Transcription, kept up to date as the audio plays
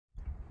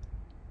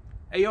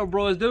Hey, yo,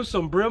 bro, is there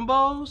some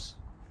Brimbos?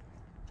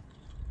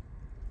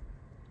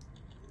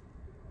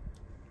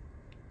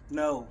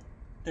 No,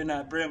 they're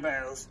not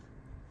Brimbos.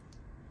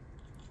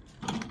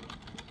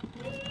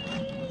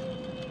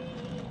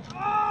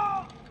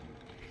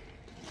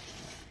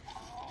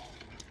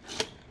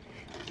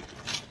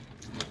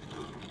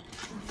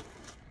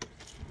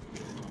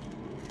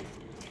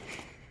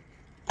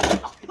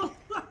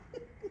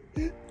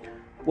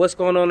 What's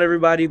going on,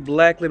 everybody?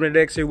 Black Limited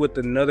X here with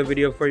another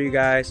video for you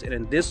guys. And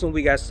in this one,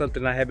 we got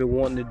something I have been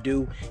wanting to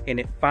do, and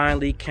it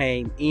finally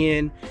came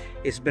in.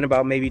 It's been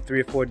about maybe 3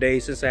 or 4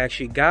 days since I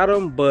actually got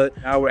them, but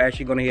now we're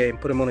actually going to go ahead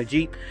and put them on a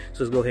Jeep.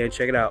 So let's go ahead and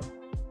check it out.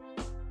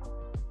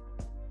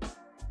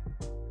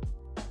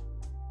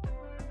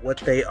 What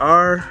they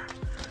are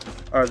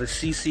the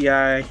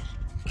CCI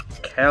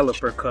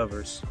Caliper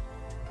Covers.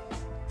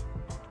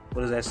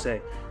 What does that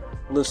say?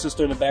 Little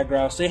sister in the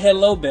background. Say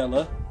hello,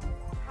 Bella.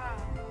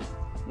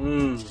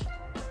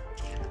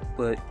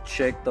 But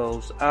check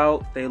those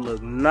out. They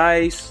look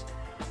nice.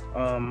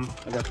 I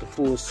got the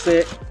full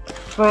set.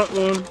 Front,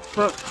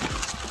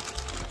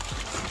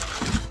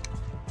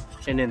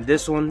 and then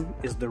this one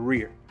is the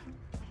rear.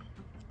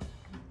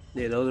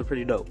 Yeah, those are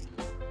pretty dope.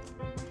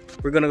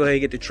 We're gonna go ahead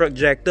and get the truck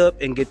jacked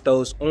up and get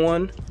those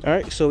on. All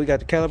right, so we got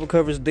the caliper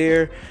covers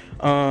there.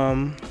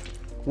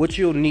 What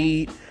you'll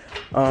need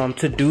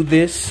to do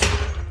this,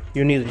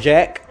 you'll need a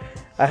jack.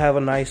 I have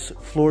a nice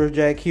floor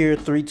jack here,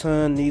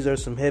 3-ton. These are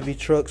some heavy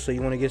trucks, so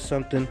you want to get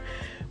something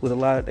with a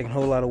lot that can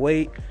hold a lot of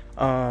weight.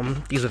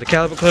 These are the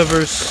caliper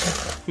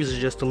covers. These are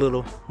just a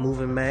little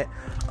moving mat.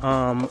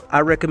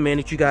 I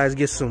recommend that you guys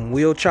get some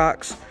wheel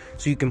chocks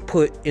so you can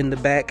put in the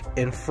back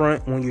and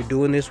front when you're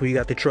doing this, where you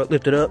got the truck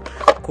lifted up.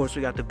 Of course,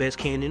 we got the best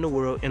candy in the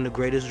world and the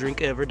greatest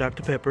drink ever,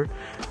 Dr. Pepper.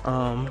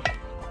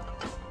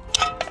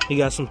 You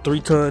got some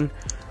 3-ton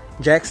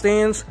jack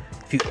stands.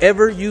 If you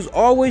ever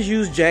always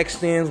use jack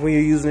stands when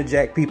you're using the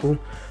jack, people.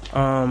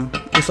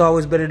 It's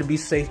always better to be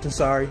safe than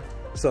sorry.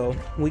 So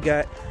we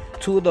got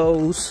 2 of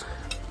those,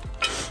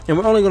 and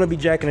we're only going to be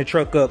jacking the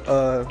truck up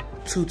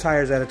 2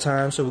 tires at a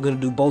time. So we're going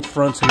to do both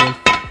fronts and then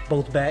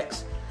both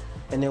backs.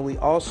 And then we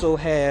also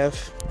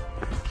have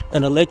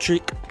an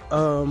electric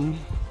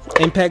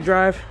impact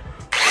drive.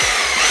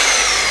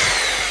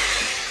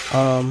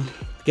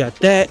 Got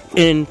that.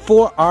 And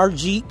for our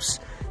Jeeps,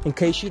 in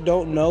case you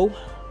don't know,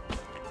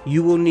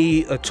 you will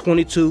need a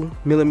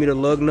 22mm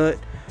lug nut,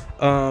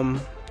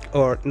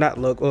 or not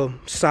lug,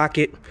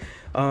 socket,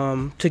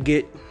 to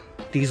get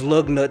these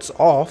lug nuts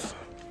off.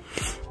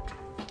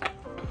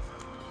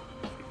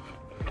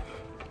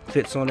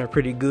 Fits on there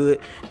pretty good.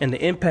 And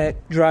the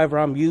impact driver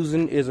I'm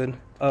using is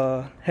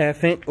a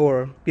half inch.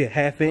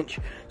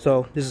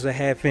 So this is a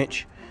 1/2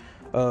 inch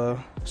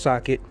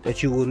socket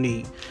that you will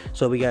need.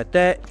 So we got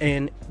that,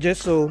 and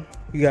just so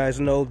you guys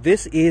know,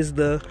 this is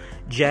the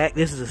jack.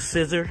 This is a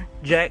scissor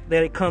jack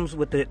that it comes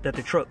with, that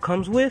the truck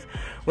comes with.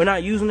 We're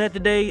not using that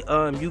today.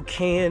 You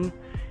can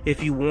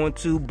if you want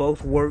to.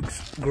 Both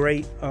works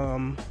great.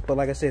 But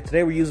like I said,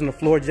 today we're using the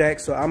floor jack.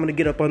 So I'm gonna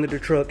get up under the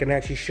truck and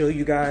actually show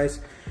you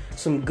guys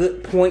some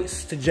good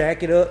points to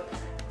jack it up.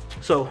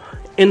 So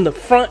in the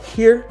front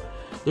here,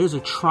 there's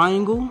a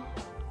triangle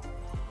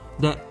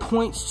that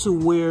points to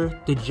where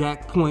the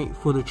jack point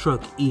for the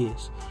truck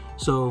is.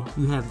 So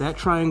you have that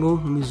triangle.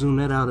 Let me zoom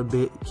that out a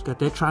bit. It's got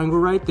that triangle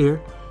right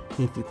there.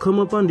 And if you come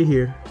up under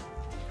here,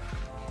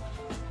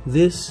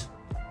 this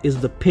is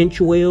the pinch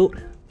weld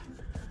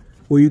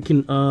where you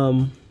can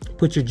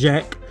put your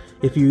jack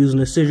if you're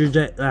using a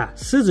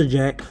scissor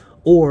jack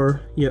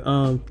or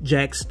your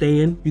jack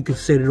stand. You can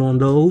set it on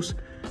those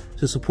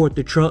to support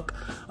the truck.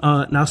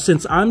 Now,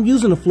 since I'm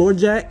using a floor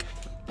jack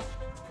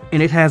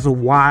and it has a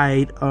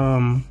wide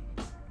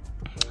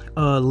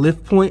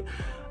lift point,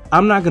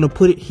 I'm not gonna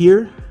put it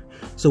here.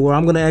 So where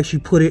I'm gonna actually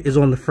put it is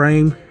on the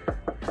frame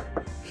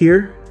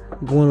here,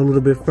 going a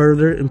little bit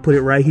further, and put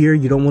it right here.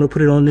 You don't want to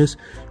put it on this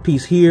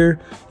piece here.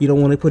 You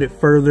don't want to put it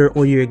further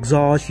on your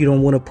exhaust. You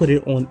don't want to put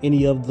it on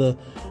any of the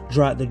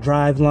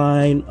drive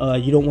line.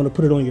 You don't want to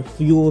put it on your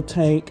fuel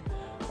tank.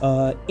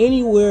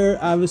 Anywhere,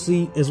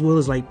 obviously, as well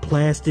as like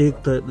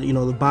plastic, the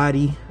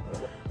body.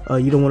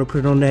 You don't want to put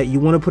it on that.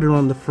 You want to put it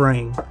on the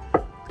frame,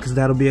 because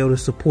that'll be able to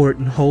support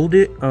and hold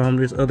it.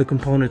 There's other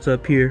components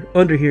up here,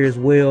 under here as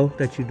well,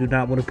 that you do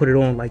not want to put it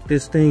on, like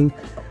this thing.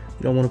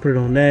 You don't want to put it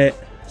on that.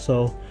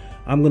 So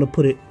I'm gonna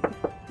put it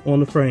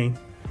on the frame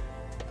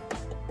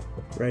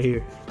right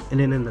here. And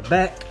then in the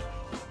back,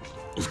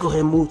 let's go ahead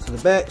and move to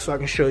the back so I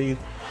can show you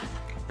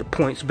the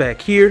points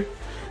back here.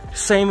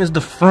 Same as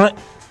the front.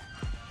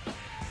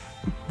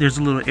 There's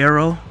a little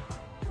arrow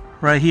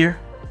right here,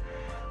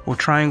 or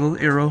triangle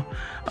arrow.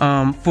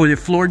 For the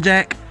floor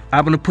jack,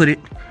 I'm gonna put it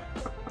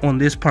on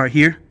this part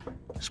here.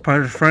 It's part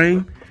of the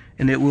frame,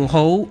 and it will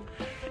hold.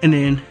 And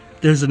then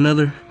there's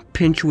another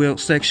pinch weld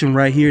section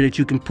right here that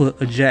you can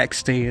put a jack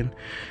stand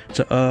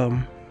to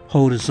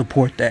hold and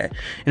support that.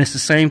 And it's the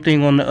same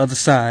thing on the other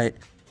side.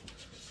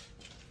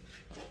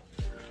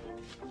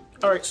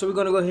 All right, so we're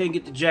gonna go ahead and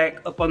get the jack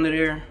up under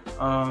there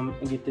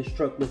and get this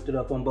truck lifted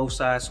up on both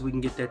sides so we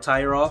can get that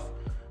tire off.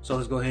 So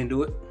let's go ahead and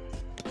do it.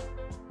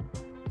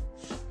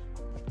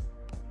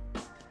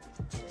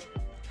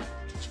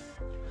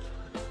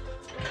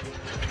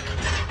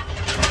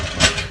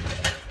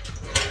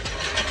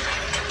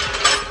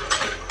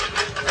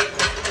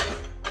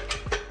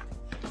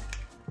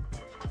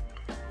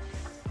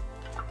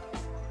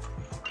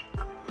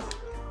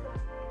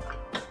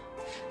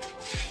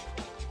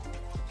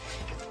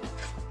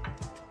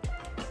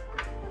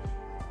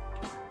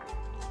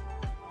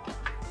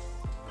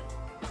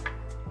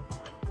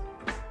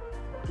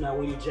 Now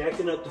when you're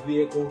jacking up the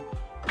vehicle,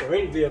 or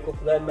any vehicle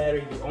for that matter,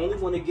 you only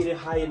want to get it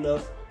high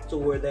enough to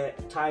where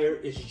that tire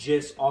is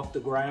just off the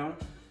ground.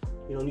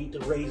 You don't need to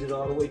raise it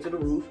all the way to the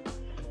roof.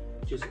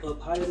 Just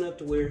up high enough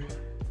to where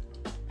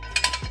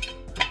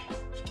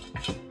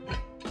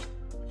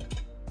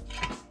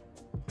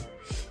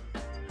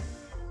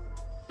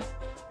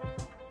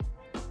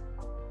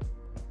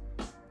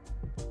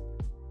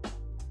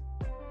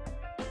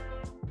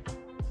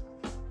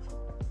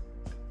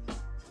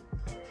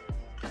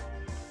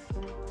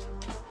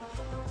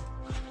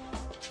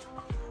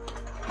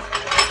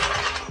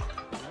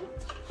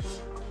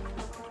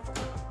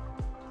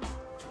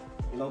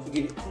don't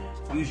forget,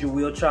 use your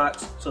wheel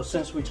chocks. So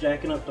since we're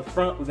jacking up the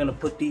front, we're gonna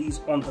put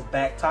these on the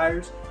back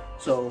tires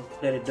so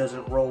that it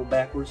doesn't roll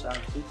backwards,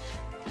 obviously.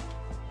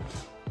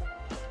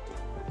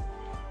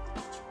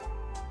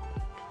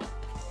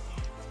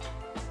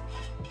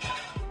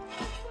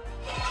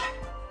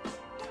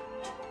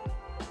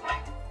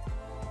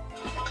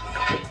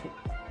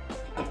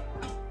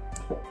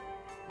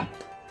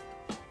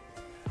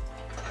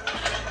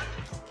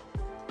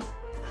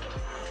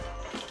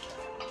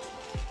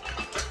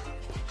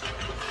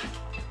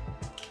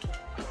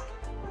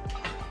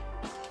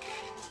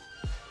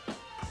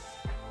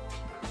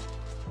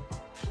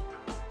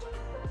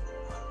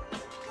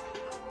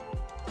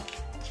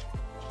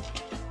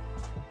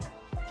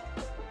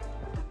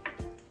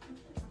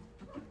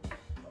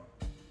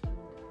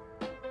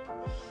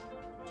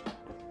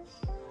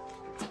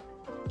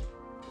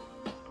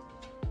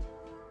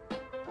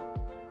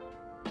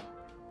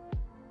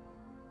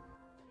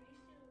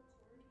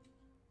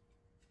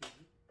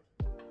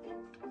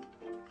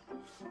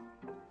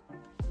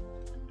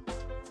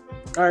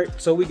 All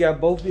right, so we got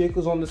both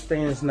vehicles on the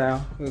stands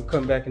now. We're gonna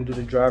come back and do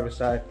the driver's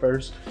side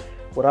first.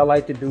 What I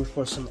like to do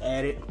for some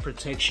added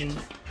protection,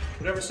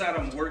 whatever side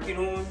I'm working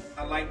on,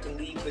 I like to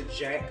leave the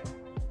jack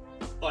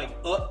like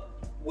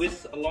up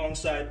with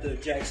alongside the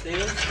jack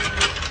stands.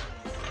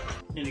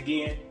 And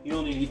again, you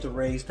only need to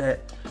raise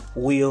that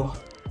wheel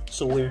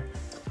so where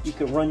you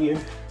can run your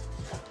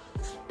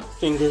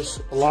fingers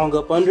along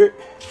up under it.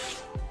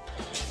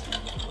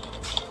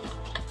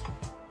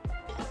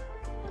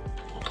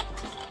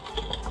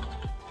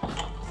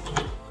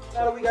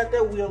 Now that we got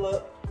that wheel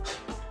up,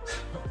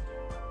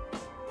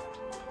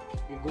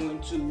 you're going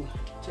to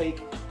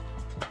take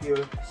your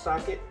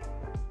socket.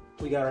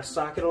 We got our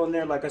socket on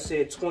there, like I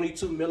said,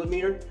 22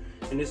 millimeter,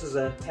 and this is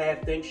a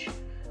 1/2 inch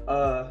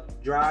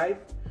drive.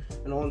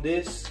 And on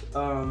this,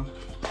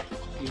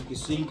 you can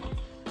see,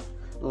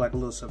 look like a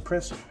little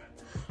suppressor.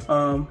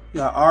 You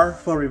got R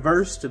for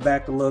reverse to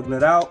back the lug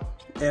nut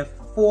out, F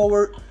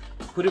forward,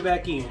 put it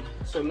back in.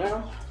 So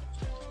now,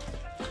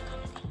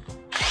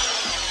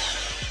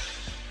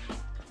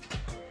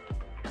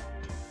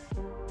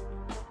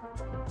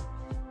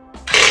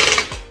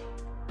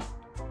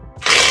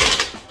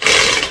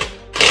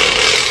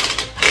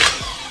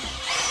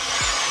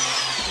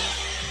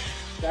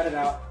 got it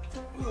out.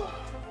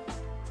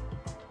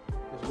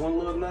 There's one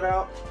lug nut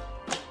out.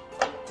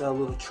 Got a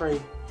little tray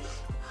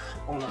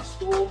on our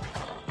stool.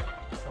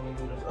 I'm gonna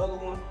do this other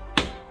one.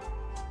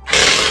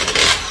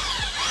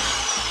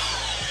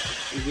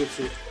 It gets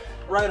it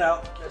right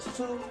out. That's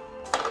two.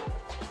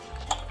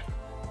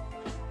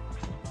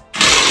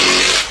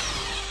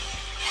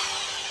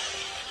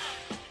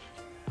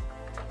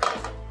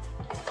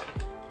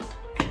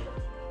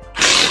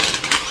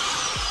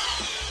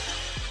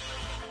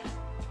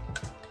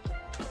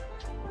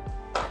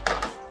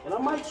 And I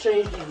might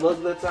change these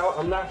lug nuts out.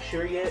 I'm not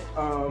sure yet.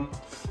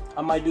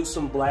 I might do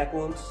some black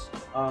ones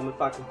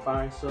if I can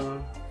find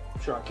some.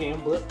 I'm sure I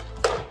can, but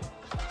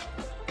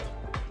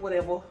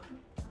whatever.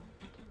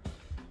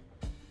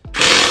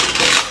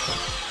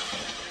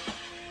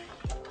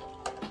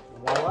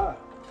 Voila.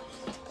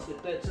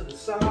 Set that to the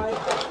side.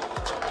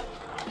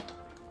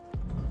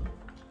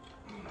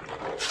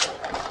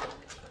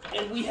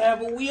 And we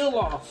have a wheel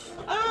off.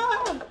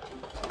 Ah!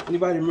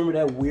 Anybody remember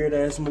that weird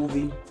ass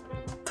movie,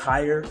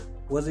 Tire?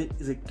 Was it?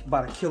 Is it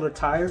about a killer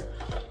tire?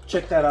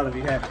 Check that out if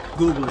you haven't.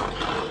 Google it.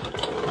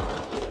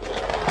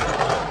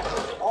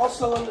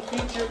 Also in the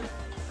future,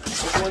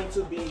 we're going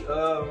to be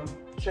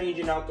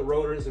changing out the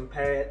rotors and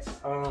pads.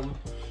 I'm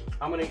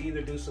going to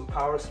either do some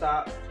power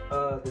stop,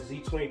 the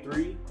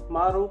Z23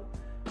 model.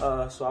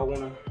 So I want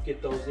to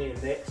get those in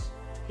next.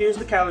 Here's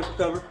the caliper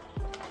cover.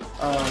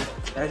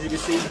 As you can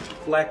see,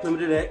 black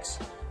limited X,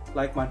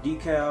 like my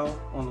decal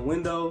on the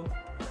window.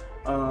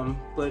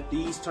 But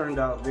these turned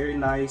out very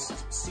nice.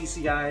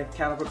 CCI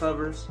Caliper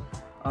Covers.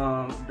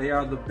 They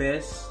are the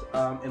best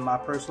in my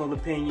personal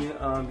opinion.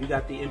 You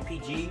got the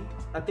MPG,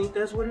 I think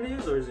that's what it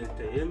is, or is it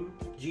the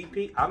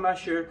MGP? I'm not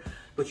sure,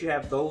 but you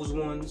have those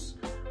ones.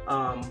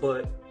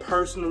 But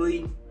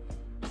personally,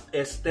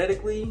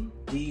 aesthetically,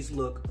 these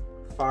look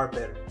far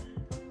better.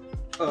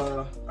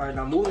 All right,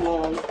 now moving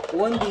along.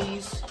 On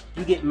these,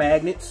 you get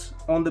magnets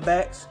on the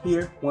backs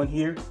here, one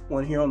here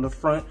on the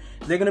front.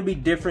 They're gonna be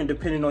different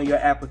depending on your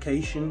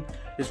application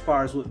as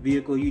far as what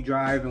vehicle you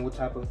drive and what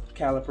type of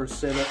caliper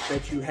setup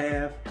that you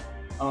have.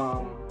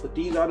 But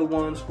these are the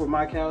ones for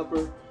my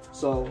caliper.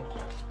 So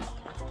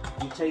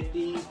You take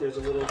these, there's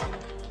a little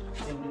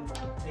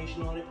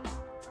indentation on it.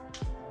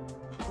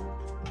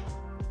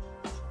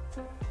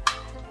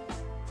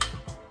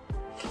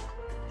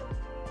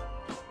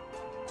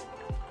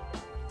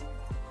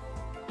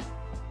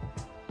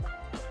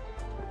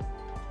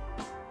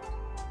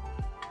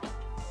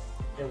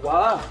 And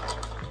voila,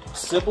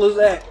 simple as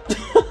that.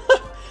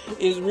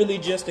 It's really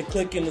just a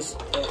clicking,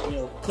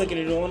 clicking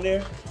it on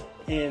there,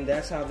 and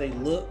that's how they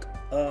look.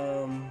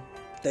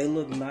 They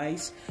look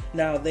nice.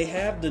 Now they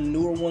have the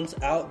newer ones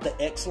out, the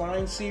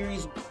X-Line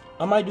series.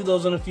 I might do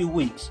those in a few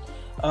weeks,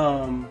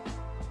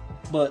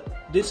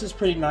 but this is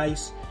pretty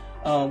nice.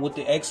 With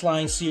the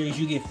X-Line series,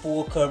 you get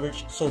full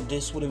coverage. So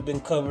this would have been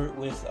covered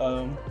with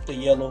the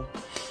yellow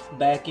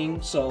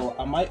backing. So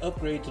I might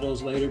upgrade to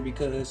those later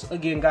because,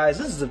 again, guys,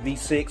 this is a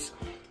V6.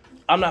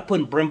 I'm not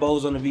putting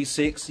Brembos on the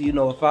V6. You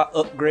know, if I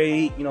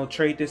upgrade, you know,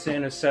 trade this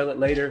in or sell it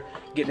later,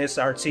 get an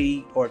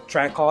SRT or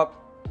Trackhawk,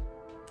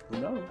 who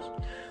knows?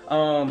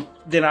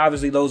 Then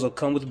obviously those will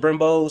come with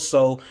Brembos.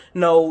 So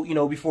no, you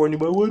know, before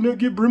anybody, why not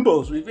get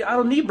Brembos? I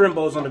don't need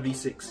Brembos on the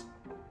V6.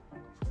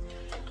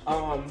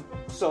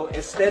 So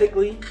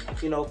aesthetically,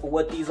 you know, for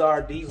what these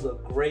are, these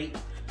look great.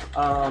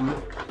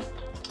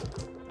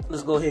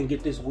 Let's go ahead and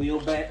get this wheel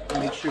back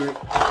and make sure it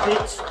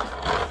fits.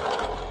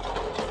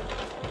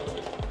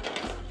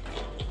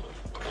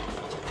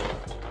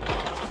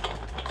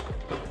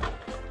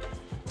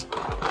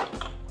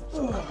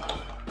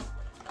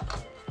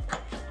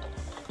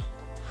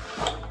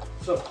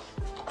 So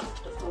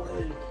let's go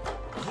ahead and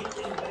get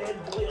this bad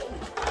boy on.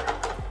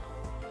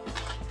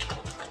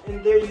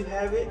 And there you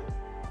have it.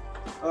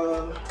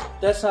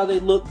 That's how they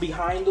look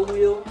behind the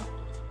wheel.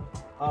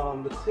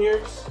 The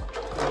clearance,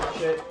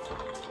 check.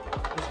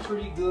 It's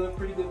pretty good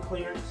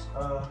clearance.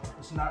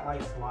 It's not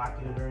like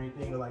blocking it or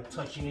anything or like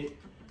touching it.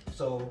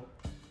 So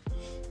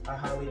I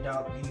highly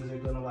doubt these are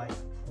gonna like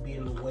be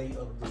in the way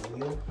of the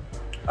wheel.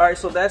 All right,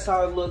 so that's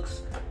how it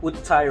looks with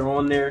the tire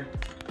on there.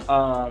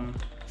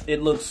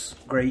 It looks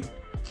great.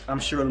 I'm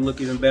sure it'll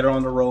look even better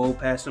on the road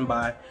passing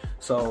by.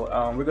 So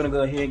we're gonna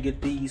go ahead and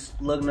get these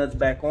lug nuts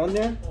back on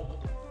there.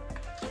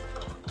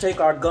 Take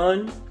our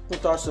gun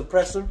with our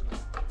suppressor.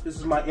 This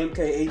is my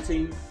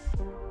MK18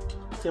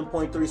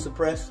 10.3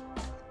 suppress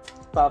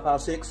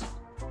 5.6.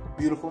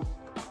 Beautiful.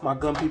 My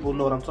gun people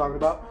know what I'm talking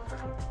about.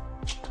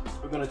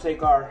 We're gonna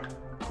take our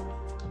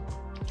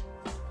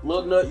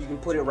lug nut. You can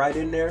put it right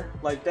in there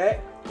like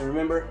that. And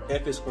remember,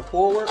 F is for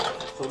forward.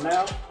 So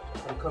now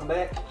I'm gonna come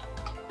back.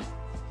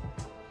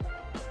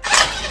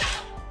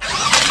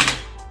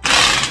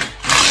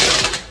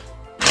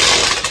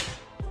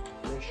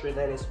 Make sure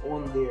that it's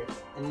on there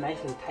and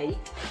nice and tight.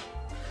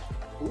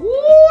 Ooh,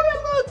 that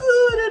look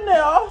good in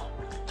there.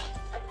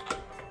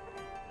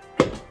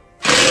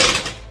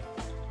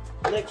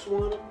 Next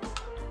one.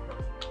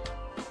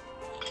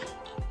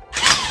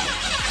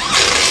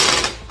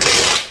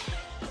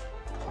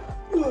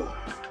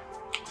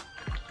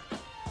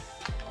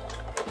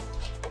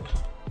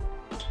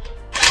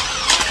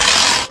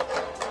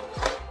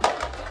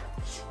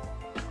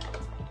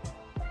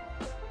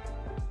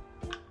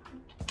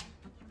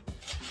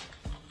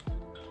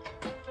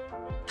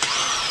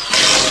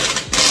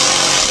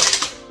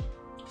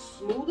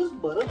 Smooth as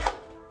butter.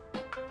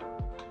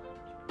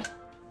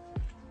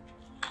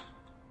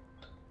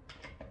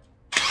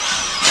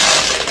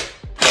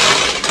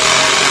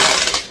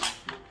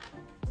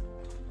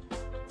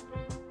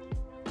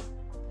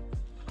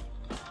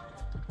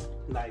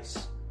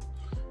 Nice.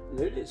 And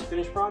there it is,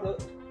 finished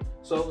product.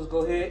 So let's go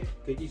ahead,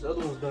 get these other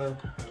ones done.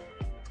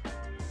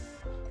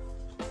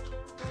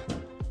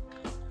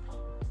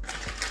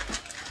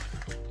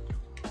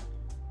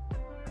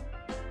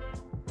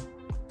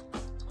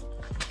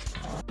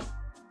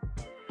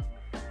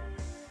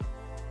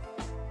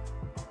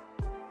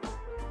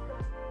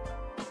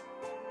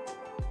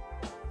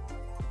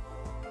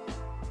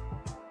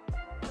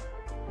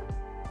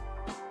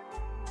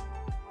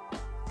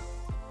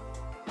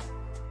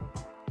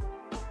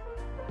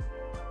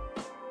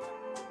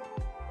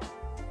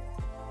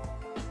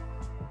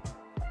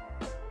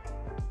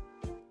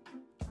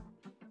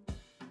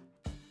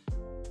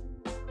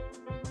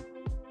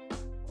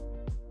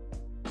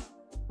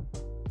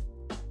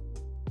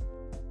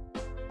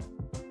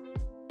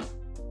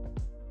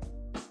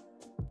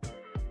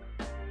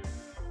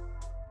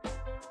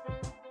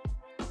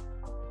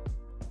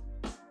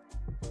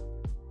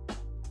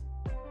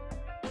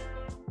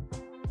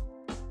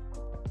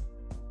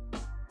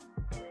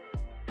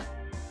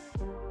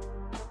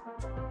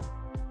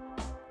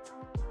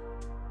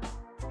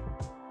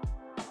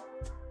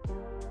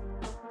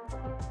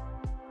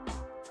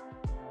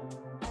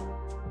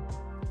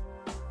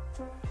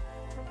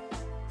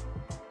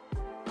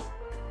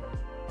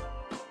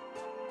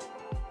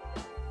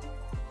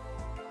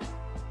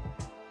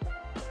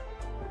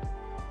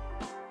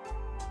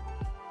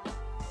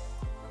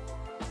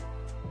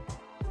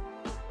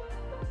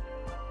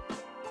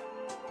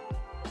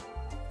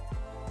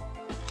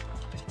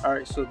 All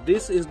right, so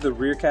this is the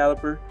rear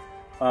caliper.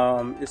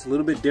 It's a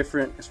little bit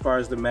different as far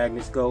as the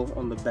magnets go.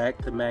 On the back,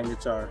 the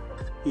magnets are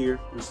here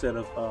instead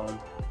of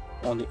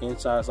on the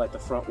insides like the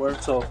front were.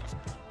 So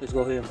let's go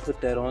ahead and put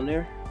that on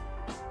there.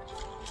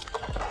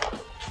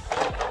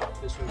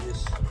 This one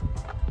just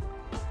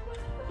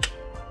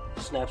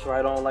snaps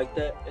right on like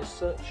that as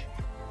such.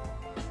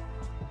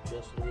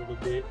 Just a little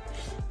bit.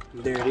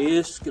 And there it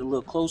is. Get a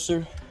little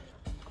closer.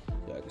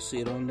 Y'all can see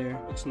it on there.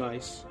 Looks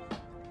nice.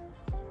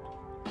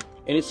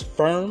 And it's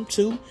firm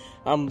too.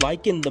 I'm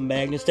liking the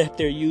magnets that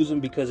they're using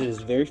because it is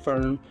very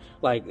firm.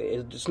 Like,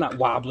 it's not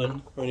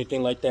wobbling or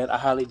anything like that. I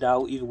highly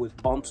doubt, even with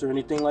bumps or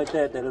anything like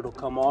that, that it'll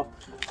come off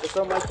or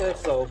something like that.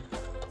 So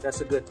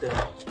that's a good thing.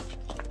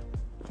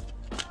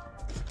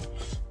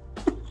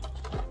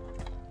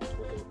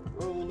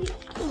 Roll it.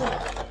 All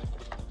right.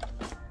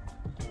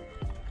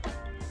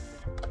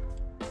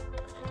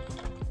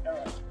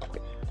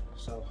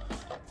 So.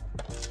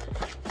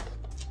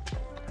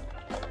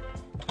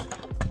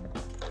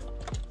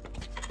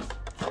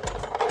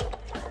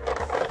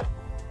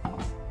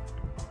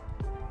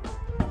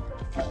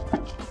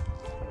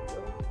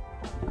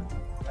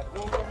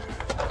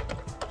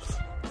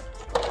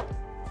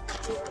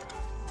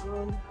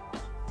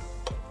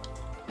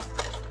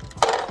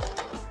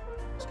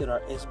 Let's get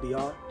our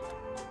SBR.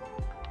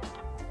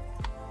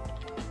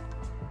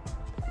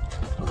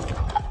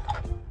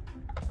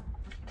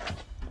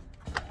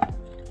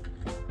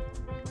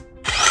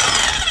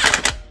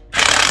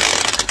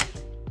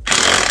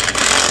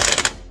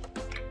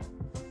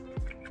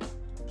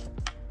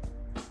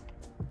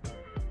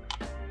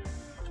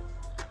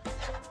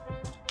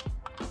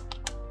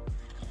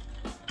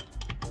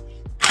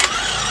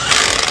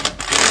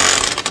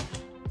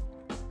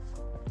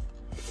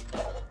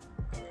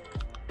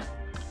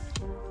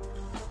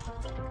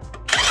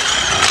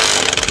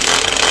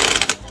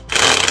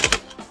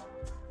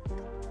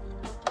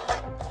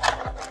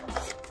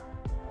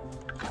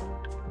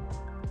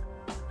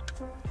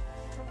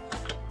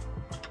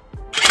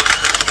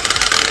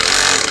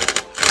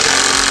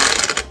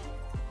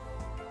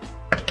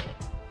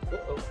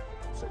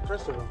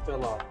 Suppressor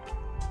fell off.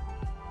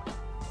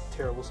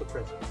 Terrible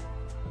suppressor.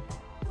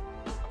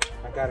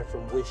 I got it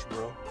from Wish,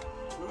 bro.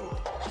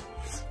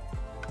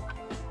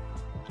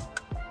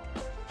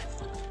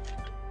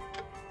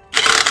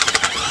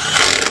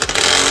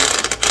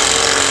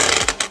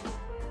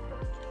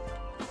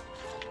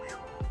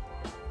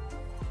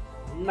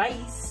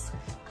 Nice.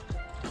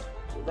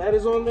 So that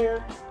is on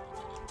there.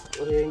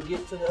 Go ahead and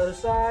get to the other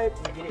side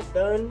and get it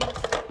done.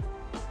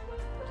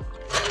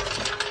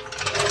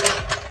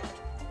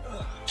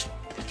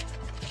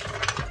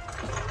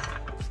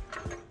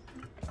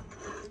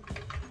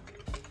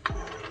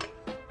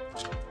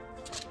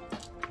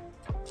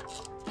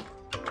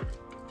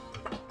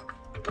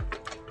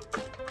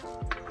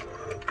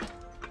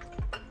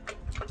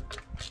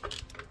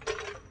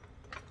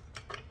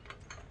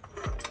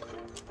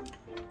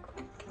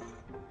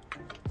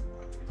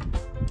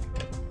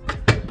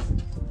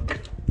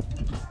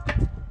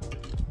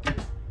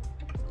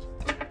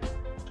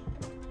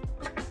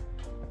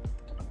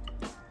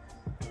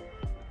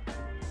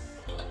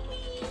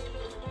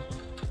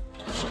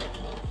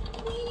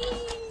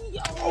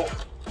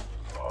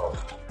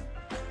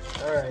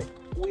 Alright,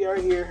 we are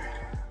here.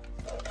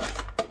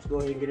 Let's go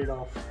ahead and get it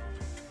off.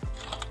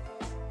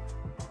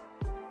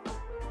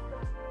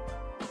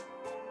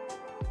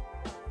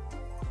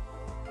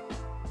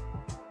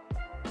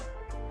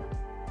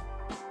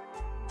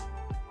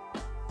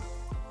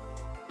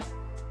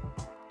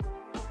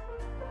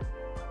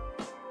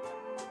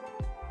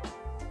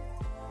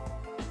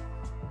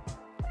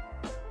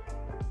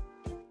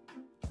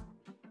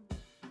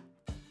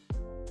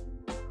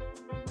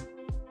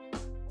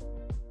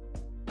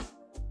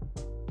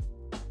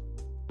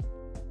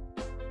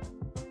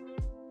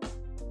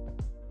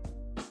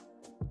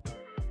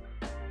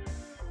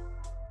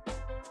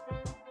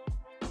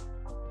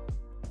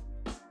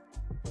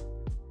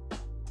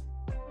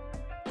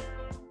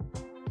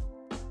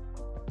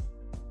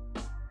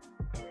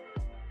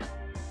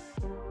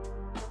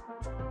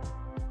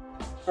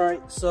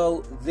 Alright,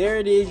 so there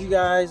it is, you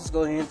guys. Let's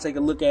go ahead and take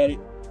a look at it.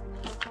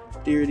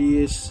 There it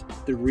is,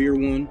 the rear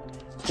one.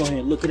 Let's go ahead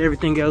and look at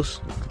everything else.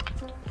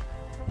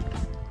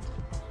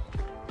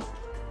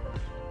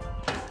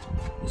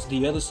 It's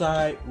the other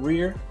side,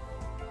 rear.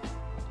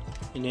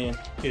 And then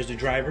here's the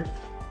driver.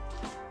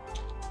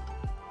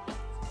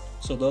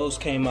 So those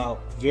came out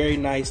very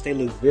nice. They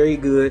look very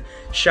good.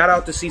 Shout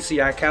out to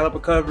CCI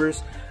Caliper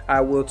Covers. I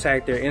will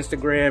tag their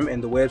Instagram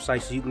and the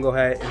website so you can go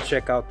ahead and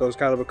check out those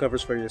caliper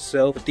covers for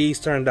yourself. But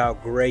these turned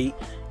out great.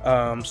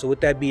 So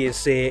with that being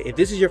said, if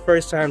this is your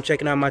first time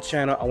checking out my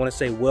channel, I want to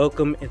say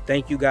welcome and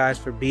thank you guys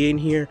for being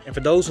here. And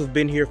for those who've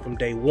been here from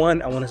day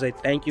one, I want to say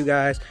thank you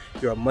guys.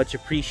 You're much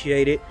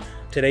appreciated.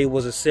 Today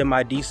was a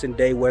semi-decent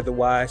day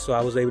weather-wise, so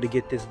I was able to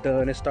get this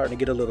done. It's starting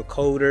to get a little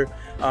colder.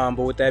 But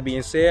with that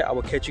being said, I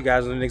will catch you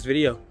guys in the next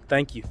video.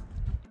 Thank you.